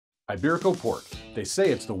Iberico pork. They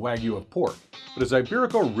say it's the Wagyu of pork, but is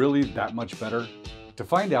Iberico really that much better? To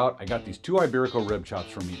find out, I got these 2 Iberico rib chops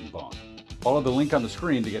from Meat and Bone. Follow the link on the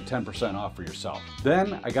screen to get 10% off for yourself.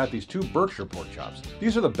 Then I got these 2 Berkshire pork chops.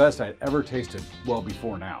 These are the best I'd ever tasted, well,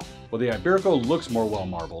 before now. Well, the Iberico looks more well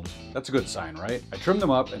marbled. That's a good sign, right? I trimmed them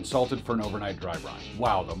up and salted for an overnight dry brine.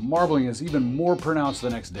 Wow, the marbling is even more pronounced the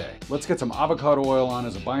next day. Let's get some avocado oil on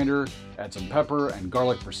as a binder, add some pepper and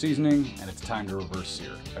garlic for seasoning, and it's time to reverse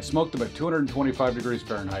sear. I smoked them at 225 degrees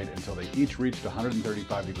Fahrenheit until they each reached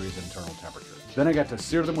 135 degrees internal temperature. Then I got to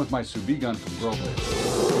sear them with my sous vide gun from Grill Pit.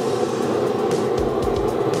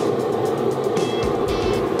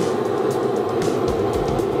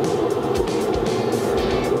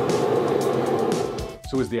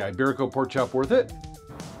 So is the Iberico pork chop worth it?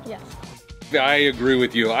 Yes. I agree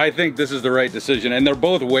with you. I think this is the right decision, and they're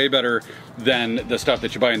both way better than the stuff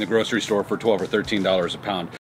that you buy in the grocery store for $12 or $13 a pound.